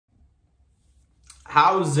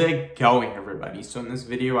How's it going, everybody? So in this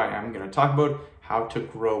video, I am going to talk about how to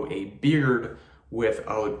grow a beard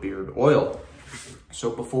without beard oil. So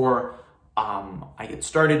before I get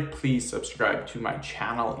started, please subscribe to my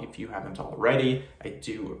channel if you haven't already. I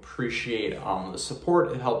do appreciate the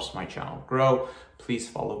support. It helps my channel grow. Please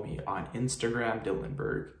follow me on Instagram,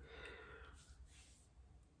 Dylanberg.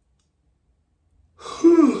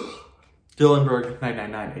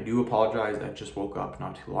 Dylanberg999. I do apologize. I just woke up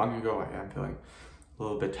not too long ago. I am feeling a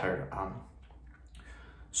little bit tired.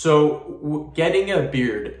 So getting a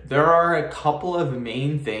beard, there are a couple of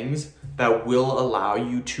main things that will allow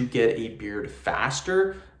you to get a beard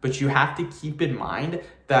faster, but you have to keep in mind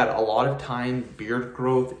that a lot of time beard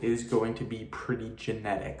growth is going to be pretty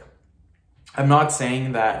genetic. I'm not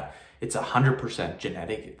saying that it's 100%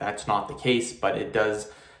 genetic. That's not the case, but it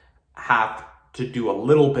does have to do a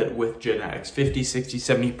little bit with genetics. 50, 60,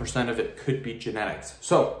 70% of it could be genetics.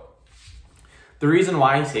 So the reason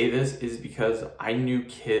why I say this is because I knew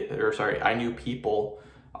people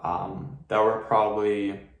that were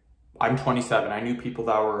probably, I'm 27. I knew people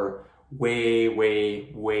that were way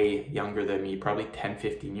younger than me, probably 10,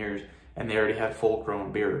 15 years, and they already had full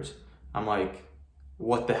grown beards. I'm like,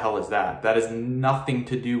 what the hell is that? That has nothing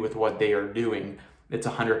to do with what they are doing. It's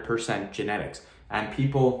 100% genetics. And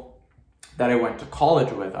people that I went to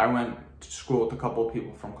college with, I went to school with a couple of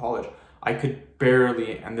people from college. I could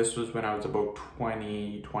barely, and this was when I was about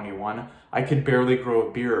 20, 21, I could barely grow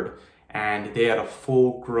a beard. And they had a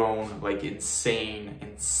full grown, like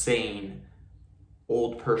insane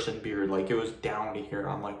old person beard. Like it was down to here.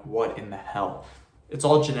 I'm like, what in the hell? It's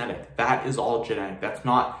all genetic. That is all genetic. That's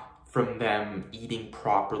not from them eating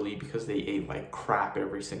properly because they ate like crap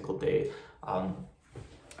every single day.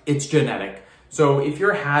 It's genetic. So if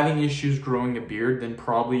you're having issues growing a beard, then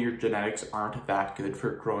probably your genetics aren't that good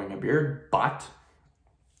for growing a beard, but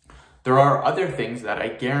there are other things that I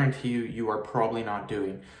guarantee you are probably not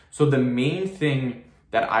doing. So the main thing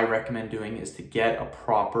that I recommend doing is to get a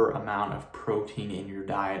proper amount of protein in your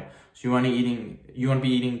diet. So you want to be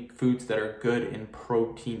eating foods that are good in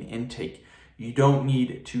protein intake. You don't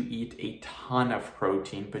need to eat a ton of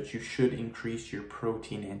protein, but you should increase your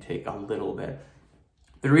protein intake a little bit.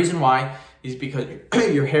 The reason why is because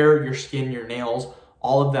your hair, your skin, your nails,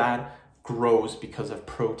 all of that grows because of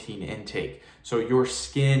protein intake. So your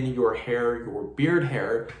skin, your hair, your beard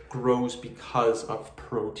hair grows because of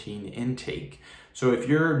protein intake. So if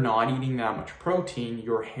you're not eating that much protein,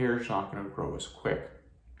 your hair is not going to grow as quick.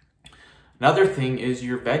 Another thing is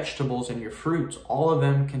your vegetables and your fruits. All of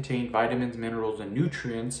them contain vitamins, minerals, and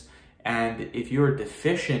nutrients. And if you're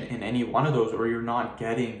deficient in any one of those, or you're not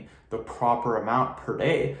getting the proper amount per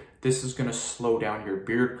day, this is going to slow down your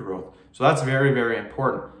beard growth. So that's very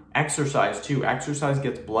important. Exercise too. Exercise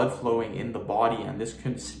gets blood flowing in the body, and this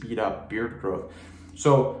can speed up beard growth.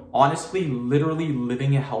 So honestly, literally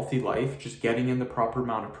living a healthy life, just getting in the proper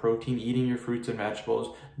amount of protein, eating your fruits and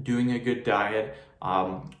vegetables, doing a good diet,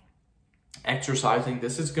 exercising,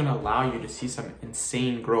 this is going to allow you to see some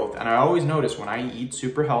insane growth. And I always notice when I eat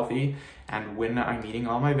super healthy and when I'm eating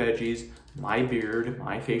all my veggies, my beard,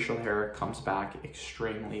 my facial hair comes back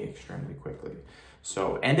extremely quickly.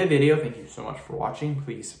 So end of video. Thank you so much for watching.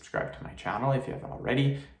 Please subscribe to my channel if you haven't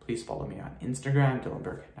already. Please follow me on Instagram,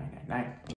 Dylanberg999.